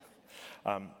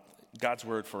God's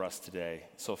word for us today.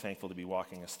 So thankful to be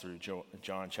walking us through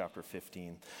John chapter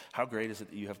 15. How great is it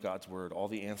that you have God's word, all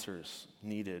the answers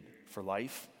needed for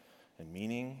life and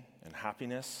meaning and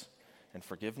happiness and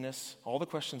forgiveness, all the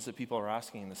questions that people are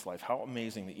asking in this life. How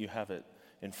amazing that you have it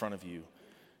in front of you,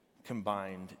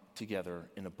 combined together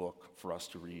in a book for us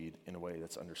to read in a way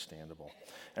that's understandable.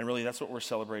 And really, that's what we're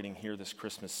celebrating here this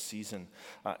Christmas season,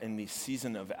 in the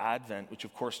season of Advent, which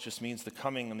of course just means the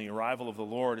coming and the arrival of the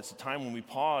Lord. It's a time when we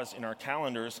pause in our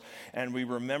calendars and we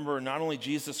remember not only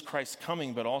Jesus Christ's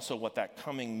coming, but also what that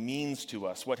coming means to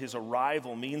us, what his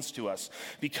arrival means to us.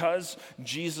 Because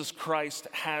Jesus Christ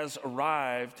has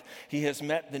arrived, he has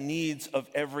met the needs of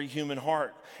every human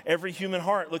heart. Every human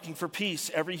heart looking for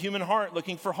peace, every human heart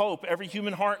looking for hope, every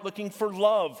human heart looking for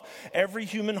love, every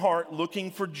human heart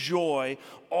looking for joy,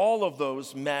 all of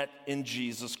those met in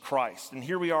Jesus Christ. And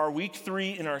here we are, week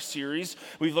 3 in our series.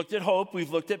 We've looked at hope, we've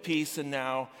looked at peace, and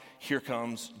now here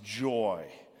comes joy.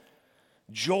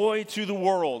 Joy to the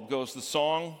world, goes the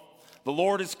song. The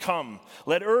Lord is come.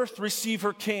 Let earth receive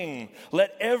her King.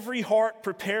 Let every heart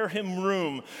prepare him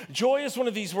room. Joy is one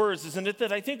of these words, isn't it,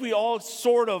 that I think we all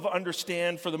sort of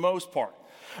understand for the most part.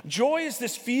 Joy is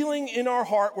this feeling in our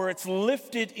heart where it's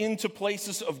lifted into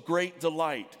places of great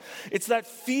delight. It's that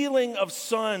feeling of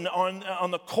sun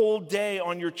on the cold day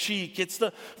on your cheek. It's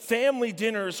the family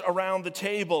dinners around the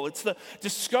table. It's the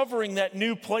discovering that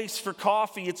new place for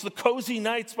coffee. It's the cozy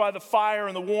nights by the fire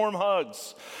and the warm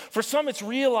hugs. For some, it's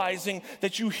realizing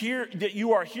that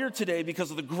you are here today because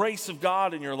of the grace of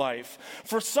God in your life.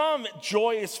 For some,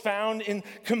 joy is found in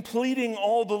completing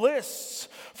all the lists.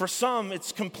 For some,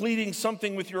 it's completing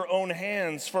something with your own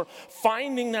hands, for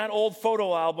finding that old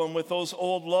photo album with those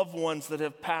old loved ones that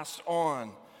have passed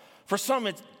on. For some,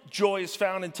 joy is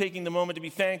found in taking the moment to be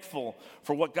thankful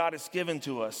for what God has given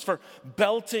to us, for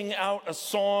belting out a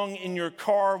song in your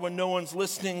car when no one's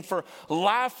listening, for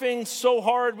laughing so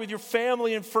hard with your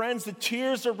family and friends the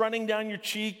tears are running down your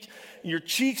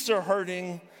cheeks are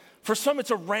hurting. For some,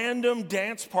 it's a random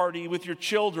dance party with your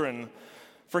children,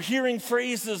 for hearing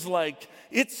phrases like,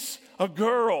 it's a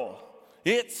girl,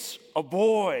 it's a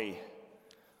boy.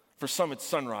 For some, it's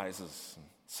sunrises and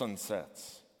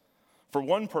sunsets. For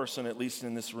one person, at least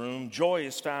in this room, joy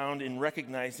is found in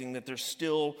recognizing that there's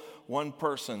still one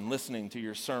person listening to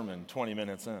your sermon 20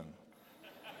 minutes in.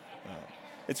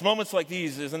 It's moments like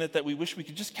these, isn't it, that we wish we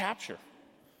could just capture.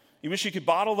 You wish you could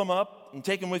bottle them up and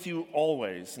take them with you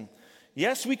always. And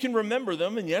yes, we can remember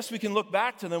them, and yes, we can look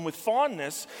back to them with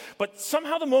fondness, but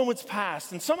somehow the moment's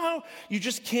passed, and somehow you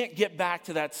just can't get back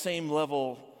to that same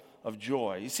level of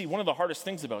joy. You see, one of the hardest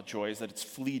things about joy is that it's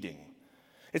fleeting.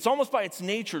 It's almost by its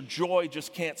nature, joy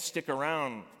just can't stick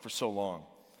around for so long.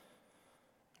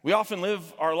 We often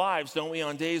live our lives, don't we,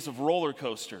 on days of roller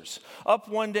coasters. Up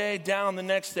one day, down the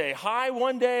next day. High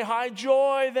one day, high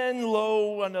joy, then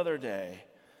low another day.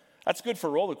 That's good for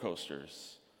roller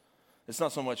coasters. It's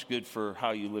not so much good for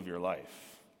how you live your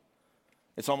life.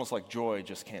 It's almost like joy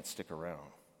just can't stick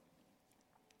around.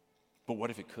 But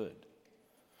what if it could?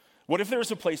 What if there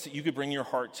was a place that you could bring your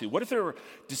heart to? What if there were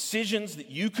decisions that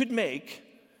you could make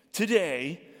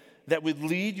today that would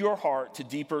lead your heart to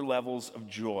deeper levels of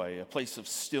joy, a place of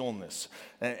stillness,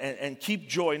 and keep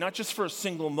joy, not just for a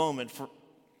single moment, for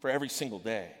every single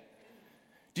day?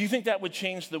 Do you think that would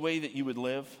change the way that you would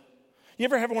live? You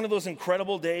ever have one of those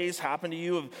incredible days happen to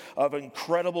you of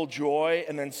incredible joy,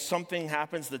 and then something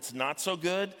happens that's not so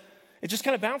good? It just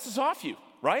kind of bounces off you,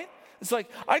 right? It's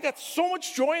like, I got so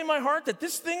much joy in my heart that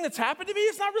this thing that's happened to me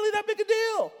is not really that big a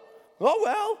deal. Oh,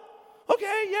 well,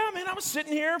 okay, yeah, man, I was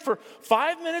sitting here for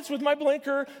 5 minutes with my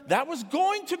blinker. That was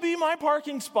going to be my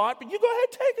parking spot, but you go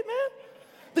ahead, take it, man.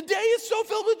 The day is so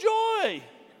filled with joy.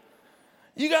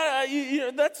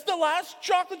 That's the last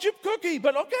chocolate chip cookie,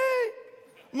 but okay.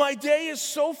 My day is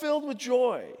so filled with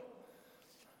joy.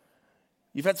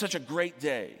 You've had such a great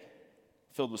day,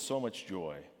 filled with so much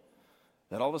joy,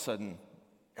 that all of a sudden,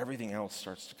 everything else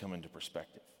starts to come into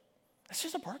perspective. That's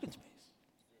just a parking space.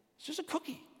 It's just a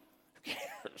cookie. Who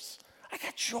cares? I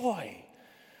got joy.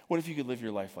 What if you could live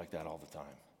your life like that all the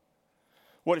time?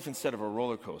 What if instead of a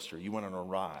roller coaster, you went on a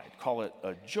ride? Call it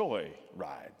a joy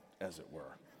ride, as it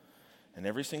were. And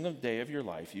every single day of your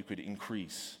life, you could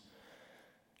increase,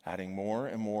 adding more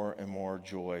and more and more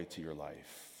joy to your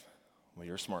life. Well,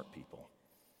 you're smart people.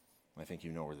 I think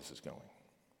you know where this is going.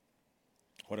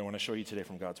 What I want to show you today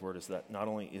from God's Word is that not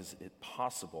only is it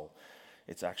possible,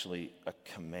 it's actually a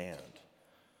command.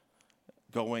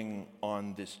 Going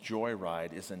on this joy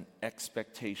ride is an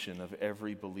expectation of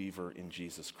every believer in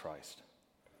Jesus Christ.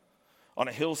 On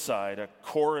a hillside, a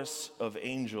chorus of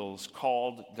angels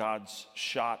called God's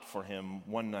shot for him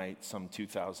one night some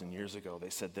 2,000 years ago. They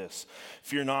said this,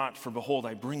 "Fear not, for behold,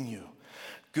 I bring you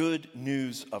good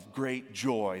news of great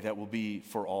joy that will be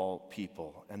for all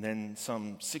people." And then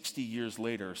some 60 years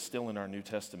later, still in our New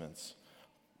Testaments,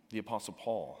 the Apostle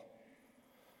Paul,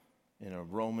 in a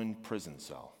Roman prison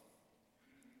cell,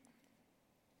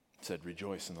 said,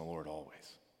 "Rejoice in the Lord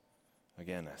always."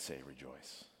 Again, I say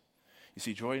rejoice. You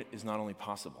see, joy is not only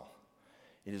possible,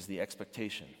 it is the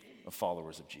expectation of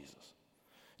followers of Jesus.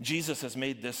 Jesus has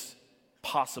made this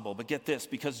possible, but get this,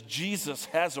 because Jesus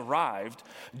has arrived,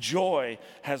 joy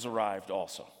has arrived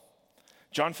also.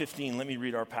 John 15, let me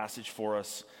read our passage for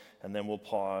us, and then we'll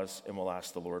pause and we'll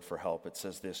ask the Lord for help. It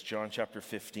says this, John chapter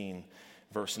 15,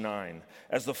 verse 9,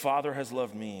 "As the Father has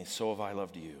loved me, so have I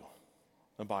loved you.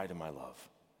 Abide in my love.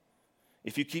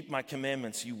 If you keep my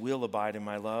commandments, you will abide in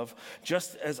my love,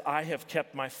 just as I have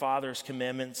kept my Father's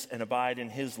commandments and abide in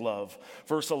his love."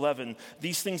 Verse 11,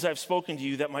 "These things I've spoken to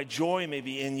you, that my joy may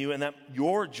be in you, and that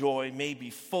your joy may be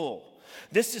full.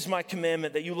 This is my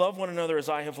commandment, that you love one another as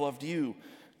I have loved you.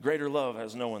 Greater love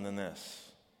has no one than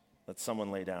this, that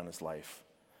someone lay down his life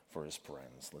for his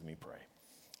friends." Let me pray.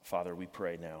 Father, we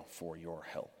pray now for your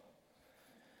help.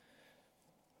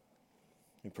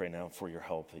 We pray now for your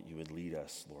help, that you would lead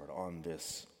us, Lord, on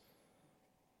this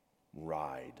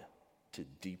ride to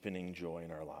deepening joy in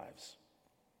our lives.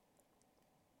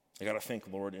 I got to think,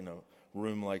 Lord, in a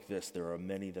room like this, there are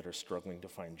many that are struggling to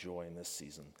find joy in this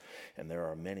season, and there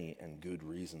are many and good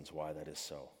reasons why that is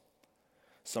so.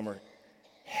 Some are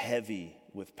heavy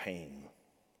with pain.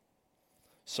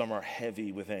 Some are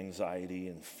heavy with anxiety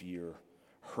and fear,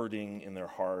 hurting in their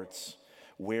hearts.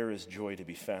 Where is joy to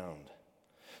be found?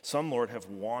 Some, Lord, have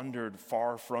wandered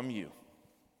far from you,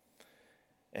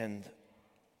 and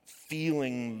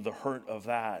feeling the hurt of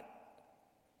that,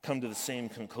 come to the same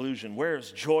conclusion. Where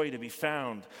is joy to be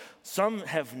found? Some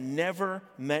have never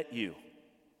met you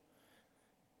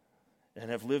and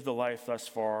have lived a life thus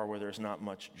far where there's not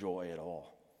much joy at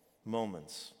all.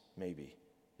 Moments, maybe,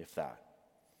 if that.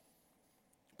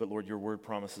 But Lord, your word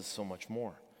promises so much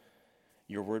more.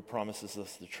 Your word promises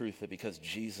us the truth that because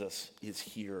Jesus is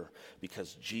here,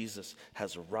 because Jesus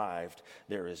has arrived,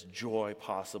 there is joy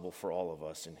possible for all of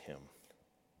us in him.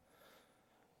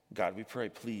 God, we pray,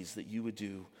 please, that you would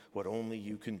do what only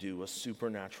you can do, a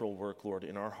supernatural work, Lord,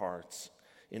 in our hearts,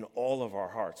 in all of our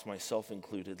hearts, myself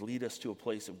included. Lead us to a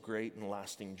place of great and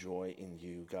lasting joy in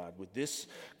you, God. Would this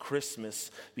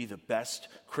Christmas be the best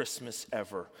Christmas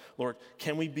ever? Lord,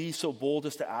 can we be so bold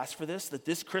as to ask for this, that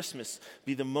this Christmas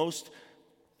be the most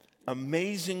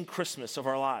amazing Christmas of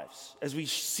our lives, as we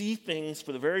see things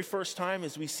for the very first time,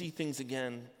 as we see things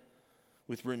again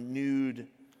with renewed,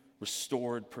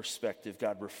 restored perspective.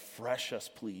 God, refresh us,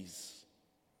 please.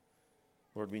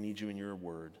 Lord, we need you in your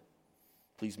word.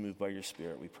 Please move by your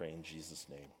Spirit, we pray in Jesus'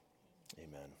 name.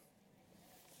 Amen.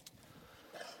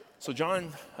 So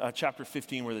John chapter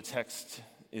 15, where the text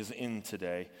is in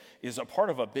today, is a part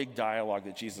of a big dialogue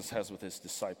that Jesus has with his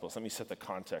disciples. Let me set the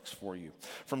context for you.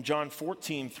 From John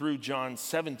 14 through John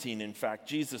 17, in fact,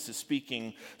 Jesus is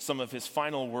speaking some of his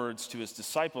final words to his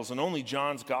disciples, and only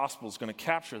John's gospel is going to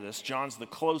capture this. John's the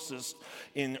closest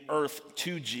in earth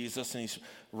to Jesus, and he's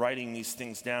writing these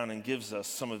things down and gives us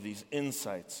some of these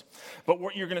insights. But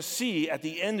what you're going to see at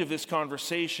the end of this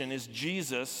conversation is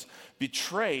Jesus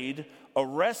betrayed,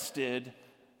 arrested,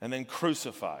 and then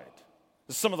crucified.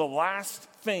 Some of the last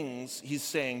things he's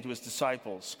saying to his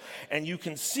disciples. And you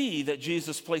can see that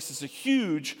Jesus places a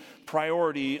huge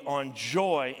priority on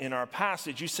joy in our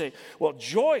passage. You say, well,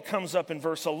 joy comes up in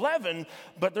verse 11,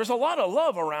 but there's a lot of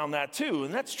love around that too,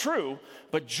 and that's true.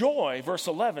 But joy, verse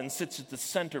 11, sits at the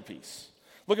centerpiece.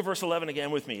 Look at verse 11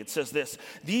 again with me. It says this,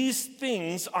 "These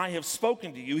things I have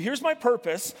spoken to you." Here's my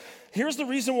purpose. Here's the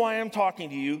reason why I'm talking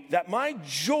to you, that my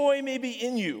joy may be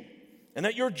in you, and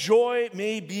that your joy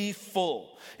may be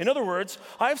full. In other words,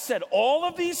 I've said all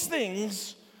of these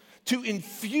things to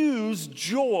infuse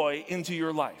joy into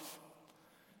your life.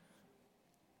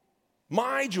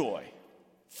 My joy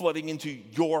flooding into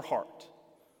your heart.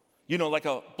 You know, like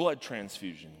a blood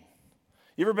transfusion.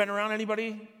 You ever been around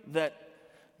anybody that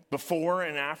before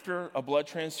and after a blood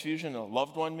transfusion, a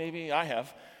loved one maybe? I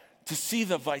have. To see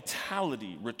the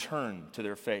vitality return to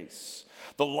their face,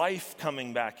 the life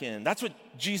coming back in. That's what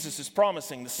Jesus is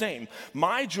promising, the same.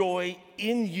 My joy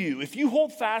in you. If you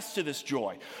hold fast to this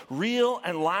joy, real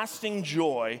and lasting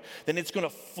joy, then it's going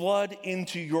to flood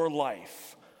into your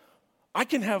life. I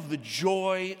can have the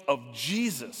joy of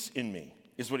Jesus in me,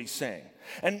 is what he's saying.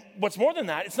 And what's more than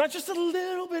that, it's not just a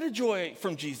little bit of joy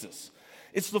from Jesus.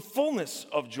 It's the fullness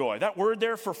of joy. That word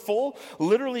there for full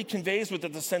literally conveys with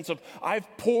it the sense of I've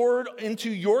poured into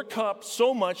your cup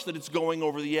so much that it's going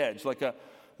over the edge, like a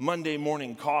Monday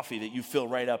morning coffee that you fill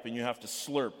right up and you have to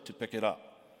slurp to pick it up.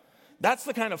 That's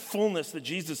the kind of fullness that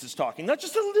Jesus is talking. Not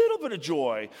just a little bit of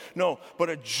joy, no,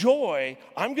 but a joy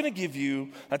I'm going to give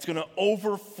you that's going to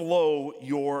overflow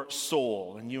your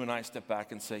soul. And you and I step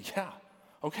back and say, yeah,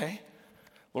 okay,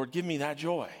 Lord, give me that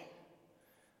joy.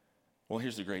 Well,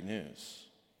 here's the great news.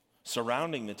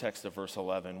 Surrounding the text of verse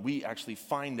 11, we actually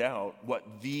find out what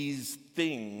these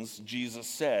things Jesus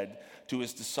said to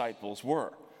his disciples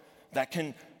were that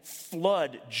can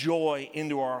flood joy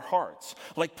into our hearts.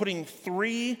 Like putting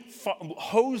 3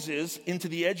 hoses into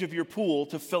the edge of your pool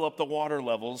to fill up the water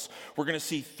levels. We're going to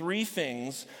see 3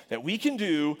 things that we can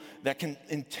do that can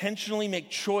intentionally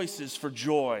make choices for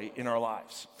joy in our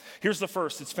lives. Here's the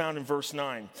first. It's found in verse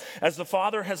 9. As the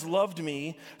Father has loved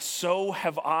me, so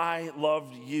have I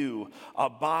loved you.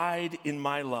 Abide in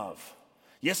my love.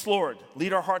 Yes, Lord,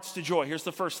 lead our hearts to joy. Here's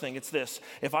the first thing. It's this.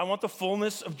 If I want the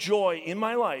fullness of joy in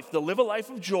my life, to live a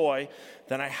life of joy,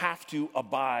 then I have to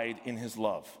abide in his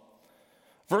love.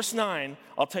 Verse 9,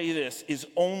 I'll tell you this, is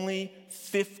only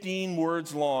 15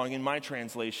 words long in my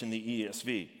translation, the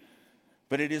ESV.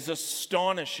 But it is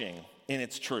astonishing in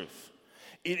its truth.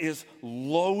 It is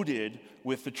loaded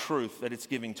with the truth that it's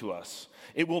giving to us.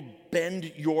 It will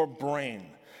bend your brain.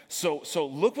 So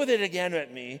look with it again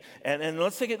at me, and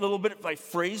let's take it a little bit by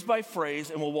phrase,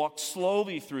 and we'll walk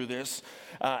slowly through this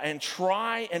and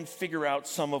try and figure out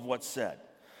some of what's said.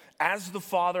 As the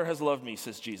Father has loved me,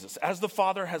 says Jesus, as the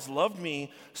Father has loved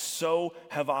me, so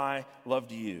have I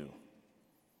loved you.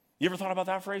 You ever thought about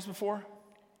that phrase before?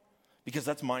 Because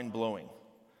that's mind-blowing.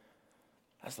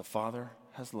 As the Father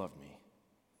has loved me,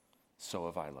 so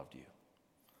have I loved you.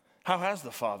 How has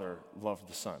the Father loved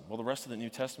the Son? Well, the rest of the New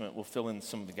Testament will fill in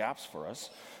some of the gaps for us.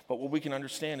 But what we can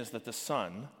understand is that the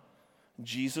Son,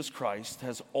 Jesus Christ,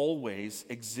 has always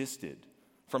existed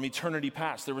from eternity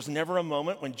past. There was never a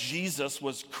moment when Jesus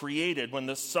was created, when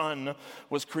the Son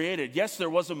was created. Yes, there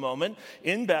was a moment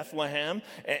in Bethlehem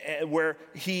where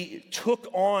he took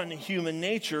on human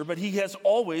nature, but he has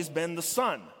always been the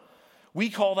Son. We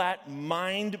call that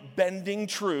mind-bending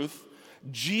truth,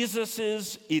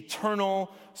 Jesus'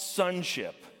 eternal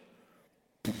sonship.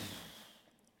 The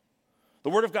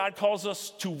Word of God calls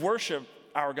us to worship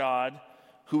our God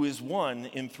who is one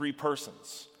in 3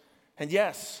 persons. And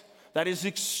yes, that is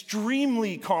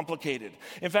extremely complicated.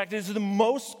 In fact, it is the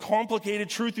most complicated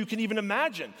truth you can even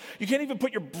imagine. You can't even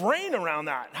put your brain around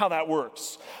that, how that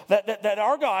works. That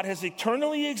our God has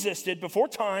eternally existed before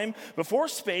time, before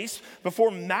space,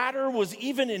 before matter was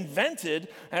even invented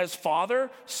as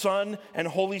Father, Son, and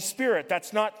Holy Spirit.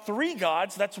 That's not 3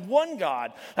 gods, that's one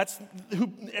God. That's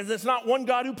not one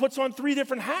God who puts on 3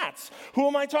 different hats. Who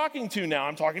am I talking to now?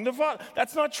 I'm talking to Father.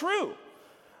 That's not true.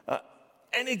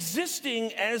 And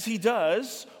existing as he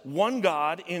does, one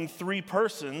God in 3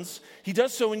 persons, he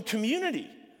does so in community.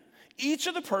 Each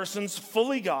of the persons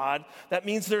fully God, that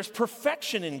means there's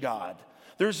perfection in God.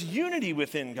 There's unity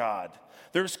within God.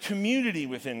 There's community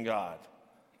within God.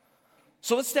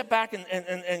 So let's step back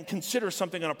and consider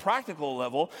something on a practical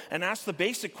level and ask the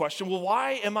basic question, well,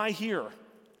 why am I here?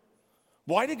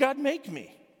 Why did God make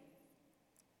me?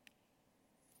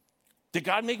 Did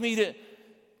God make me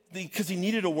because he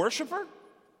needed a worshiper?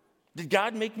 Did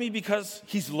God make me because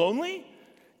he's lonely?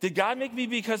 Did God make me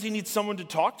because he needs someone to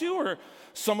talk to or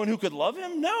someone who could love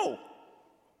him? No.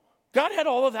 God had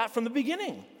all of that from the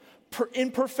beginning,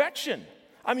 in perfection.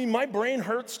 I mean, my brain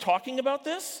hurts talking about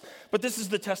this, but this is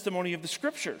the testimony of the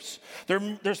Scriptures.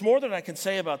 There's more than I can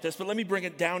say about this, but let me bring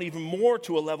it down even more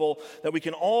to a level that we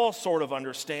can all sort of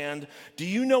understand. Do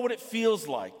you know what it feels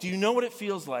like? Do you know what it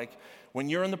feels like when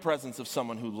you're in the presence of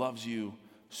someone who loves you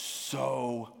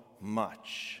so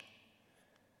much?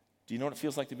 Do you know what it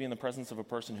feels like to be in the presence of a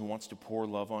person who wants to pour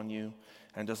love on you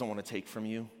and doesn't want to take from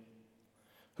you,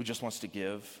 who just wants to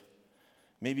give?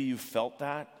 Maybe you've felt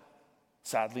that.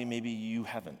 Sadly, maybe you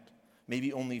haven't.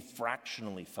 Maybe only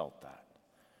fractionally felt that.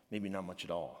 Maybe not much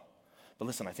at all. But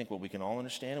listen, I think what we can all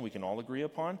understand and we can all agree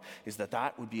upon is that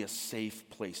that would be a safe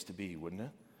place to be, wouldn't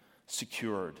it?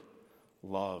 Secured,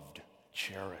 loved,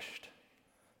 cherished,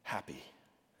 happy.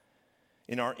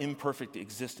 In our imperfect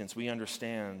existence, we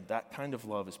understand that kind of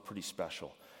love is pretty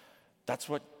special. That's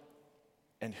what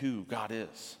and who God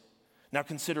is. Now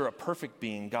consider a perfect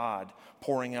being, God,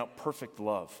 pouring out perfect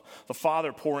love. The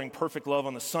Father pouring perfect love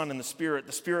on the Son and the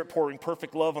Spirit pouring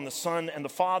perfect love on the Son and the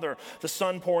Father, the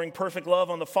Son pouring perfect love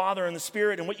on the Father and the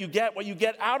Spirit. And what you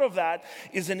get out of that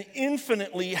is an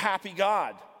infinitely happy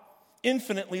God,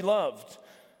 infinitely loved.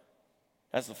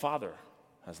 As the Father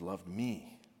has loved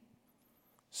me,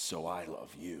 so I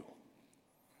love you.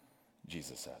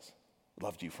 Jesus says,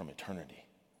 loved you from eternity.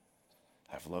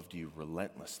 I've loved you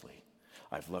relentlessly.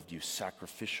 I've loved you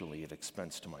sacrificially at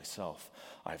expense to myself.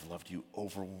 I've loved you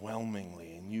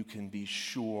overwhelmingly, and you can be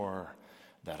sure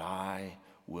that I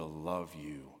will love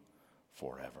you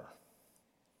forever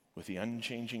with the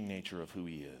unchanging nature of who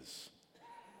he is,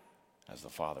 as the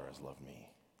Father has loved me,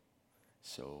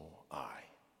 so I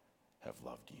have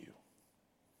loved you.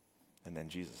 And then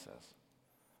Jesus says,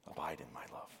 abide in my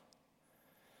love.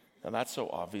 Now that's so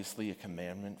obviously a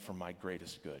commandment for my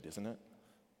greatest good, isn't it?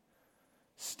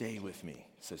 Stay with me,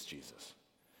 says Jesus.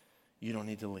 You don't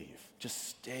need to leave. Just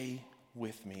stay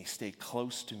with me. Stay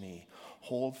close to me.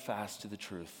 Hold fast to the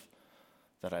truth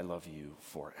that I love you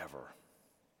forever.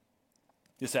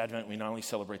 This Advent, we not only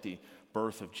celebrate the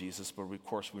birth of Jesus, but of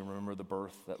course we remember the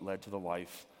birth that led to the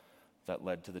life that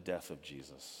led to the death of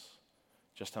Jesus.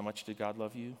 Just how much did God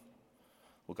love you?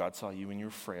 Well, God saw you in your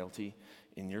frailty,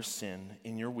 in your sin,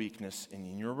 in your weakness, and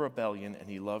in your rebellion, and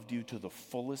he loved you to the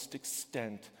fullest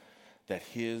extent that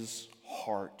his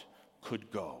heart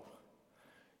could go.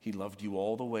 He loved you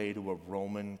all the way to a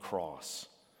Roman cross,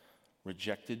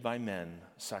 rejected by men,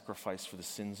 sacrificed for the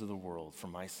sins of the world, for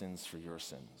my sins, for your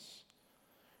sins.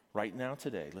 Right now,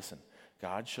 today, listen,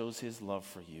 God shows his love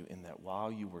for you in that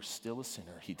while you were still a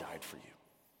sinner, he died for you,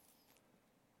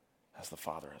 as the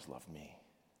Father has loved me.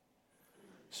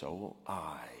 So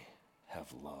I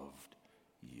have loved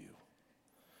you.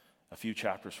 A few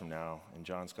chapters from now in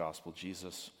John's Gospel,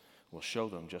 Jesus will show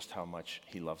them just how much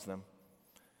he loves them,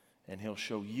 and he'll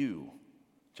show you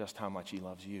just how much he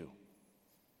loves you.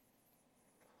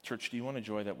 Church, do you want a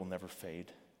joy that will never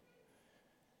fade?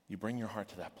 You bring your heart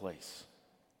to that place.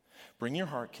 Bring your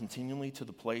heart continually to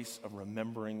the place of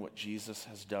remembering what Jesus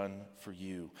has done for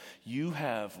you. You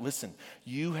have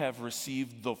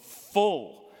received the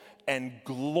full and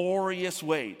glorious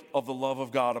weight of the love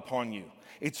of God upon you.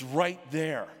 It's right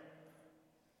there.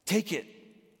 Take it.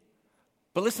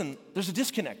 But listen, there's a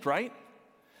disconnect, right?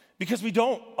 Because we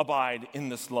don't abide in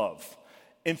this love.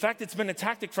 In fact, it's been a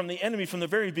tactic from the enemy from the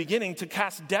very beginning to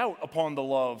cast doubt upon the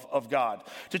love of God,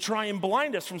 to try and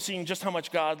blind us from seeing just how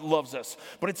much God loves us.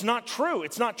 But it's not true.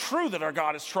 It's not true that our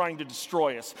God is trying to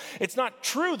destroy us. It's not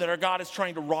true that our God is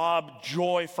trying to rob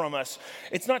joy from us.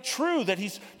 It's not true that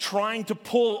he's trying to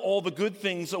pull all the good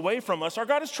things away from us. Our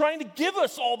God is trying to give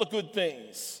us all the good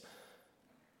things.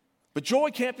 But joy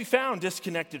can't be found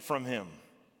disconnected from him.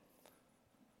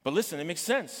 But listen, it makes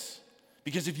sense.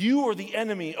 Because if you are the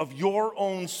enemy of your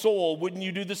own soul, wouldn't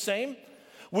you do the same?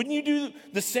 Wouldn't you do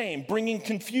the same, bringing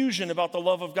confusion about the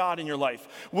love of God in your life?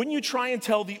 Wouldn't you try and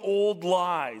tell the old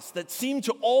lies that seem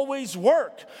to always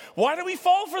work? Why do we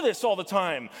fall for this all the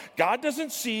time? God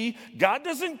doesn't see, God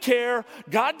doesn't care,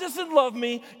 God doesn't love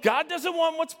me, God doesn't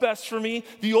want what's best for me.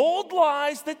 The old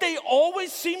lies that they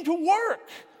always seem to work.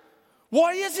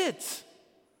 Why is it?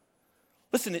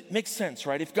 Listen, it makes sense,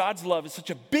 right? If God's love is such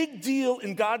a big deal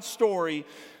in God's story,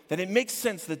 then it makes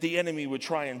sense that the enemy would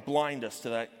try and blind us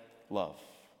to that love.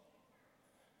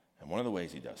 And one of the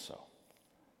ways he does so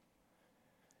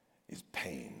is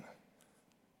pain.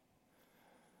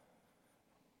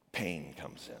 Pain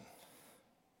comes in.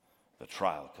 The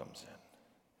trial comes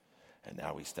in. And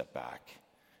now we step back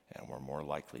and we're more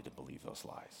likely to believe those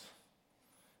lies.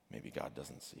 Maybe God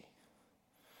doesn't see.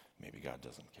 Maybe God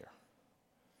doesn't care.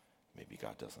 Maybe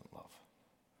God doesn't love.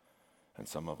 And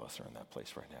some of us are in that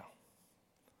place right now.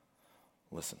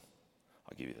 Listen,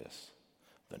 I'll give you this.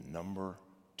 The number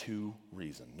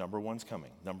one's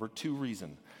coming. Number 2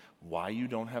 reason why you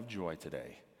don't have joy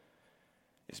today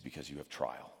is because you have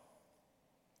trial.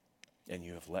 And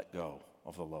you have let go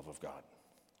of the love of God.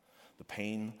 The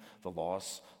pain, the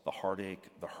loss, the heartache,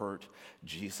 the hurt,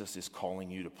 Jesus is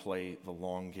calling you to play the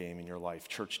long game in your life.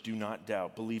 Church, do not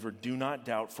doubt. Believer, do not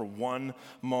doubt for one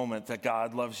moment that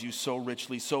God loves you so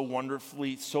richly, so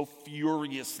wonderfully, so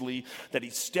furiously that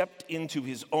he stepped into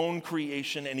his own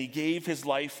creation and he gave his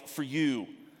life for you.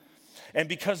 And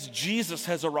because Jesus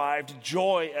has arrived,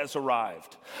 joy has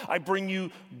arrived. I bring you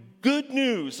good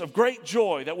news of great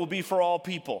joy that will be for all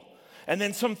people. And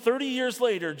then some 30 years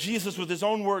later, Jesus, with his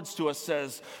own words to us,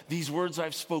 says, these words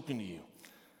I've spoken to you,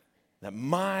 that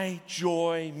my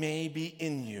joy may be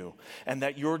in you, and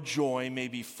that your joy may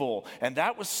be full. And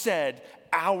that was said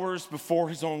hours before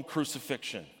his own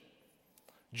crucifixion.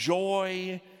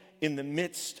 Joy in the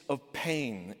midst of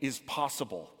pain is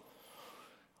possible.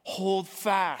 Hold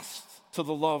fast to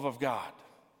the love of God.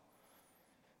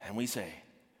 And we say,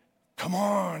 come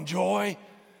on, joy.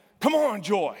 Come on,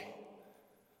 joy.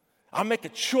 I'll make a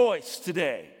choice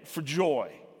today for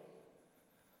joy.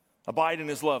 Abide in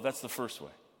his love. That's the first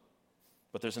way.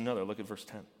 But there's another. Look at verse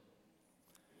 10.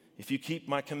 If you keep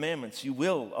my commandments, you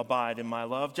will abide in my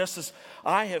love, just as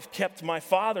I have kept my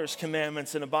Father's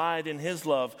commandments and abide in his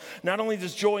love. Not only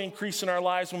does joy increase in our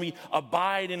lives when we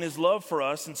abide in his love for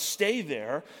us and stay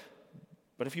there,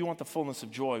 but if you want the fullness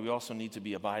of joy, we also need to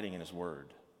be abiding in his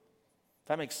word.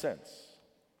 That makes sense.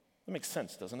 That makes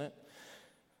sense, doesn't it?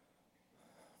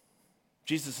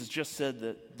 Jesus has just said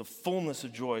that the fullness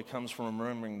of joy comes from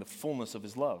remembering the fullness of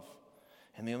his love.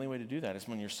 And the only way to do that is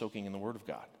when you're soaking in the word of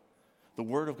God. The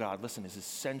word of God, listen, is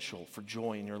essential for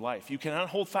joy in your life. You cannot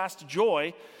hold fast to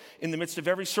joy in the midst of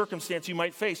every circumstance you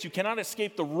might face. You cannot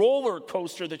escape the roller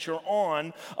coaster that you're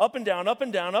on, up and down, up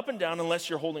and down, up and down, unless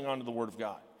you're holding on to the word of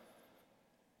God.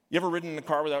 You ever ridden in a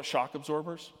car without shock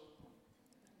absorbers?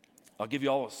 I'll give you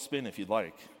all a spin if you'd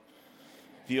like.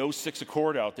 The 06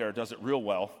 Accord out there does it real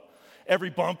well. Every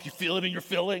bump, you feel it in your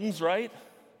fillings, right?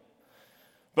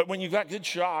 But when you've got good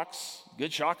shock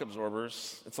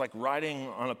absorbers, it's like riding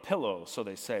on a pillow, so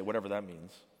they say, whatever that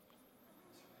means.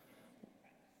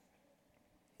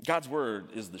 God's word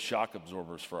is the shock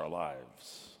absorbers for our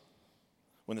lives.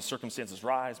 When the circumstances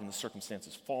rise, when the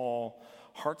circumstances fall,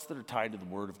 hearts that are tied to the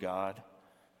word of God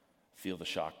feel the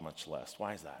shock much less.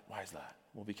 Why is that? Why is that?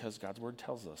 Well, because God's word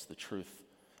tells us the truth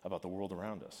about the world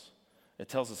around us. It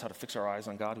tells us how to fix our eyes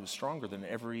on God, who is stronger than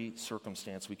every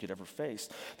circumstance we could ever face,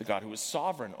 the God who is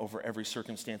sovereign over every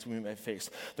circumstance we may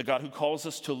face, the God who calls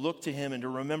us to look to him and to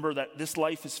remember that this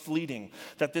life is fleeting,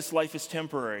 that this life is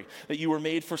temporary, that you were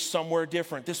made for somewhere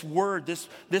different. This word,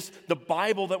 the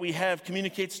Bible that we have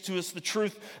communicates to us the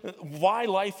truth, why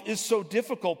life is so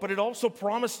difficult, but it also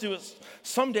promised to us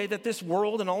someday that this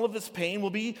world and all of this pain will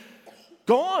be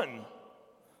gone.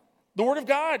 The Word of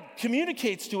God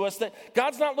communicates to us that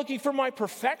God's not looking for my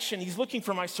perfection, he's looking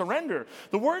for my surrender.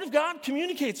 The Word of God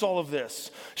communicates all of this.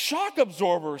 Shock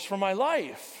absorbers for my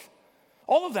life.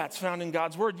 All of that's found in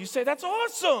God's Word. You say, that's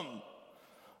awesome.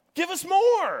 Give us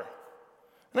more.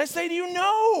 And I say to you,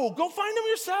 no, go find them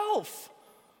yourself.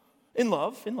 In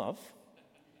love.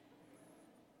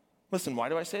 Listen, why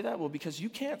do I say that? Well, because you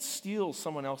can't steal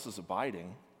someone else's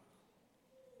abiding.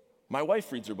 My wife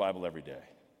reads her Bible every day.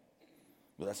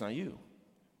 But that's not you.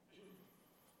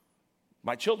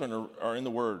 My children are in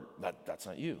the Word. That's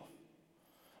not you.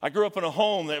 I grew up in a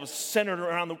home that was centered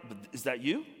around is that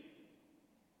you?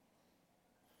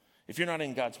 If you're not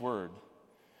in God's Word,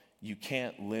 you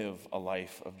can't live a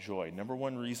life of joy. Number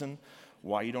one reason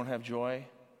why you don't have joy,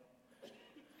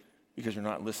 because you're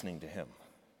not listening to him.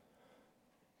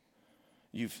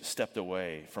 You've stepped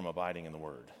away from abiding in the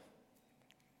Word.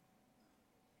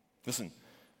 Listen,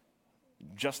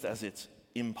 just as it's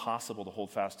impossible to hold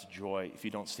fast to joy if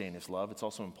you don't stay in his love, it's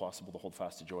also impossible to hold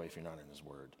fast to joy if you're not in his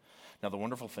word. Now, the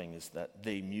wonderful thing is that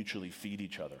they mutually feed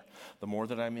each other. The more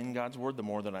that I'm in God's word, the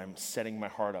more that I'm setting my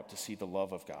heart up to see the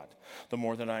love of God. The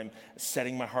more that I'm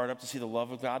setting my heart up to see the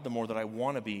love of God, the more that I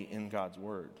want to be in God's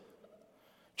word.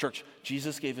 Church,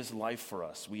 Jesus gave his life for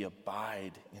us. We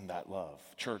abide in that love.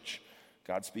 Church,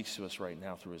 God speaks to us right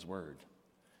now through his word.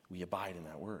 We abide in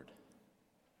that word.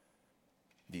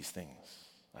 These things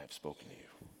I have spoken to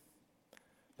you,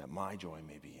 that my joy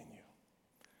may be in you,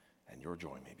 and your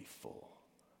joy may be full.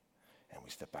 And we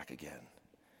step back again,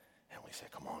 and we say,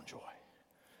 come on, joy.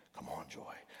 Come on,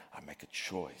 joy. I make a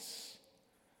choice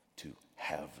to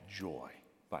have joy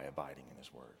by abiding in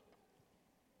his word.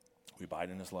 We abide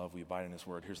in his love. We abide in his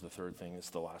word. Here's the third thing.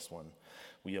 It's the last one.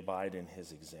 We abide in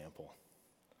his example.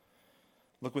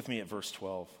 Look with me at verse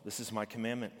 12. This is my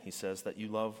commandment, he says, that you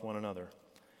love one another.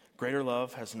 Greater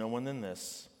love has no one than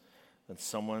this, than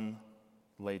someone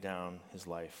lay down his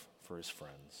life for his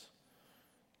friends.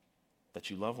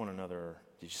 That you love one another,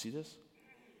 did you see this?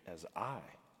 As I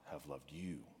have loved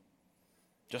you.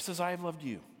 Just as I have loved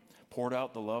you, poured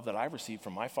out the love that I've received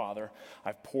from my Father,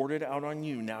 I've poured it out on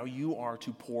you. Now you are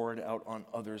to pour it out on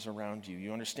others around you.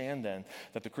 You understand then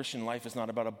that the Christian life is not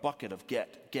about a bucket of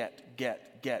get,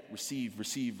 receive.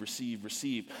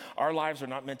 Our lives are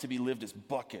not meant to be lived as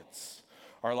buckets.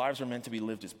 Our lives are meant to be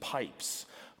lived as pipes,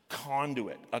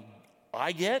 conduit.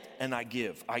 I get and I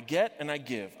give. I get and I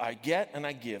give. I get and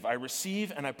I give. I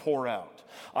receive and I pour out.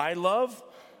 I love.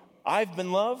 I've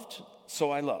been loved,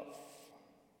 so I love.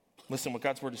 Listen, what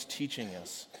God's word is teaching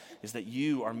us is that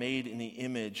you are made in the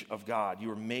image of God.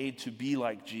 You are made to be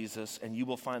like Jesus, and you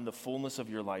will find the fullness of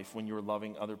your life when you are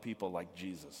loving other people like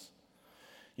Jesus.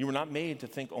 You were not made to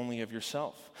think only of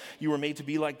yourself. You were made to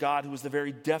be like God, who is the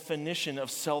very definition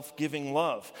of self-giving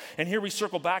love. And here we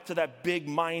circle back to that big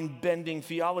mind-bending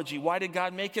theology. Why did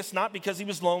God make us? Not because he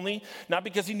was lonely, not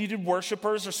because he needed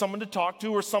worshipers or someone to talk to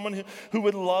or someone who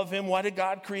would love him. Why did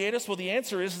God create us? Well, the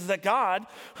answer is that God,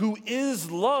 who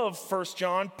is love, 1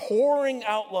 John, pouring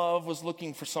out love, was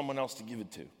looking for someone else to give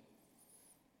it to.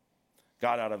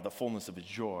 God, out of the fullness of his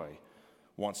joy,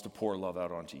 wants to pour love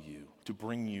out onto you, to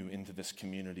bring you into this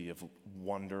community of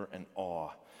wonder and awe.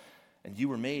 And you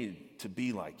were made to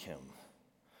be like him.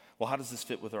 Well, how does this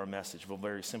fit with our message? Well,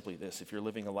 very simply this. If you're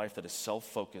living a life that is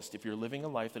self-focused, if you're living a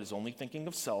life that is only thinking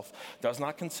of self, does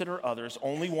not consider others,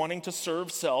 only wanting to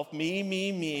serve self,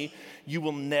 me, you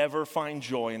will never find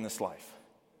joy in this life.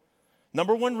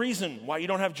 Number one reason why you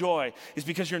don't have joy is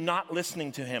because you're not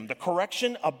listening to him. The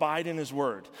correction, abide in his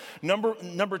word.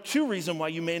 Number two reason why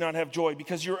you may not have joy,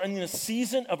 because you're in a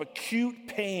season of acute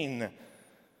pain.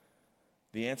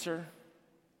 The answer,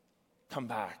 come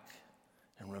back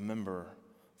and remember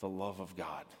the love of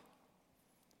God.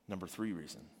 Number three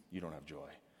reason you don't have joy,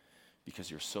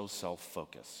 because you're so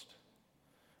self-focused.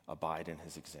 Abide in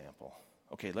his example.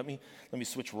 Okay, let me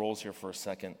switch roles here for a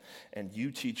second, and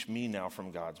you teach me now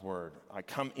from God's word. I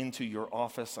come into your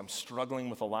office, I'm struggling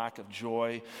with a lack of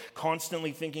joy,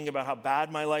 constantly thinking about how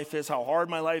bad my life is, how hard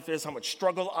my life is, how much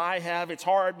struggle I have. It's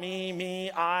hard,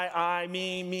 me,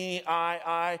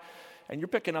 I. And you're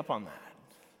picking up on that.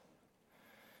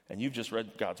 And you've just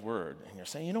read God's word, and you're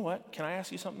saying, you know what, can I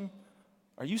ask you something?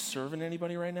 Are you serving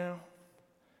anybody right now?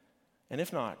 And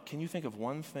if not, can you think of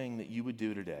one thing that you would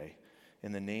do today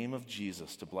in the name of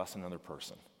Jesus to bless another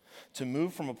person, to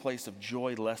move from a place of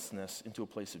joylessness into a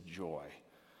place of joy,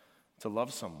 to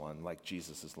love someone like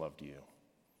Jesus has loved you?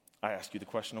 I ask you the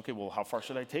question, okay, well, how far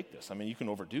should I take this? I mean, you can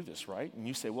overdo this, right? And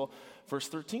you say, well, verse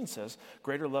 13 says,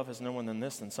 greater love has no one than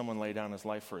this, than someone lay down his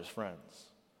life for his friends.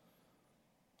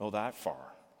 Oh, that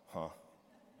far, huh?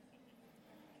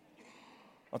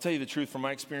 I'll tell you the truth, from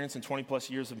my experience in 20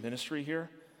 plus years of ministry here,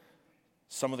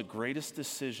 some of the greatest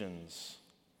decisions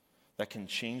that can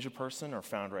change a person are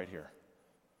found right here.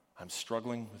 I'm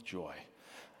struggling with joy.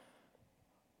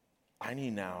 I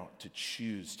need now to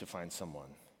choose to find someone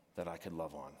that I could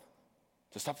love on,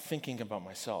 to stop thinking about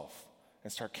myself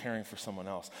and start caring for someone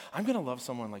else. I'm going to love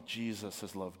someone like Jesus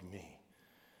has loved me.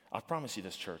 I promise you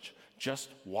this, church, just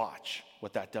watch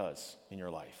what that does in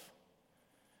your life.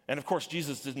 And of course,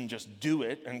 Jesus didn't just do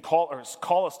it and call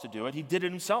us to do it. He did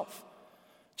it himself.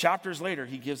 Chapters later,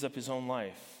 he gives up his own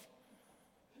life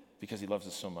because he loves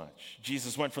us so much.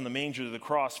 Jesus went from the manger to the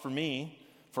cross for me,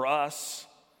 for us,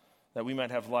 that we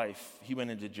might have life. He went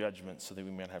into judgment so that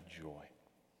we might have joy.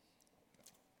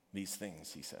 These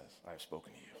things, he says, I have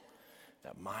spoken to you,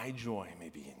 that my joy may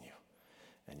be in you,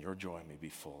 and your joy may be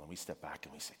full. And we step back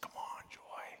and we say, come on, joy.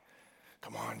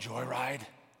 Come on, joyride.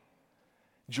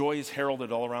 Joy is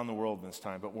heralded all around the world in this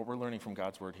time, but what we're learning from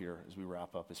God's word here as we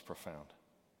wrap up is profound.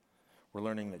 We're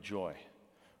learning that joy,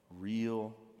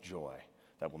 real joy,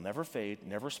 that will never fade,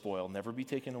 never spoil, never be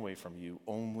taken away from you,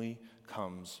 only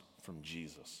comes from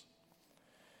Jesus.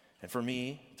 And for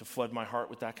me to flood my heart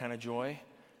with that kind of joy,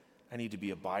 I need to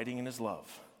be abiding in his love.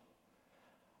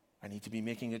 I need to be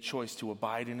making a choice to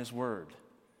abide in his word.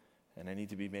 And I need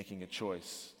to be making a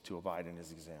choice to abide in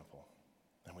his example.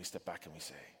 And we step back and we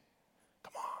say,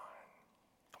 come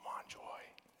on, joy.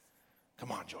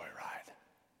 Come on, joyride.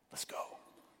 Let's go.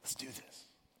 Let's do this.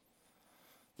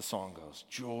 The song goes,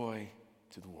 joy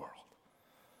to the world.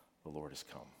 The Lord has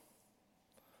come.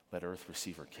 Let earth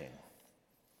receive her King.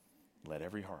 Let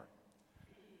every heart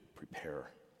prepare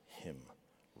him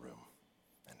room.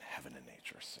 And heaven and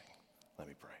nature sing. Let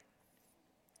me pray.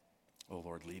 Oh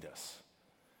Lord, lead us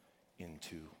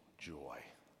into joy.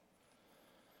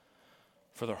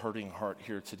 For the hurting heart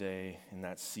here today in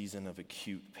that season of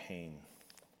acute pain.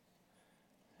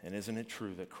 And isn't it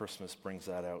true that Christmas brings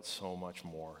that out so much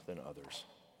more than others?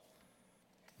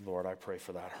 Lord, I pray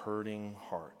for that hurting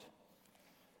heart,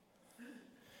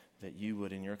 that you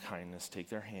would, in your kindness, take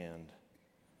their hand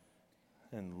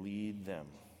and lead them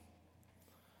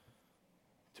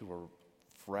to a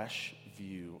fresh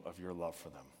view of your love for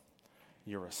them,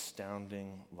 your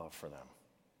astounding love for them.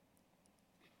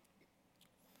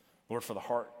 Lord, for the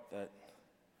heart that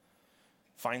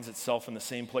finds itself in the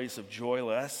same place of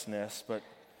joylessness, but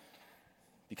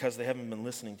because they haven't been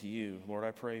listening to you, Lord,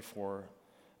 I pray for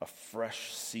a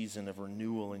fresh season of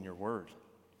renewal in your word.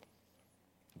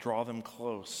 Draw them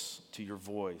close to your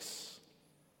voice.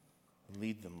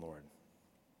 Lead them, Lord.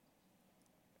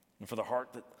 And for the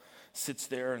heart that sits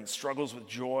there and struggles with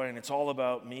joy and it's all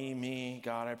about me,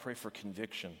 God, I pray for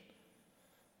conviction.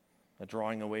 a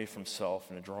drawing away from self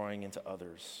and a drawing into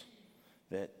others,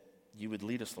 that you would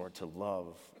lead us, Lord, to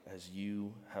love as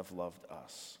you have loved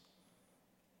us.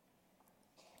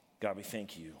 God, we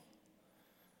thank you.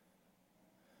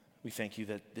 We thank you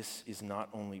that this is not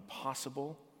only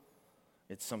possible,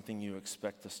 it's something you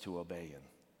expect us to obey in.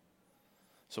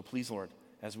 So please, Lord,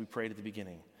 as we prayed at the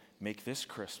beginning, make this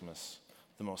Christmas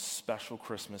the most special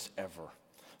Christmas ever,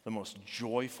 the most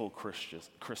joyful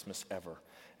Christmas ever,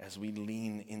 as we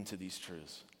lean into these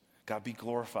truths. God, be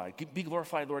glorified. Be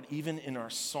glorified, Lord, even in our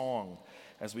song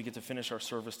as we get to finish our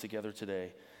service together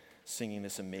today, singing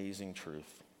this amazing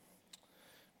truth.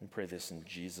 We pray this in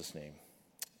Jesus' name.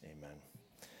 Amen.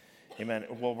 Amen.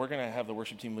 Well, we're going to have the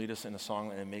worship team lead us in a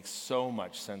song, and it makes so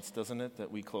much sense, doesn't it,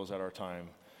 that we close out our time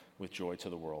with Joy to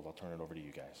the World. I'll turn it over to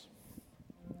you guys.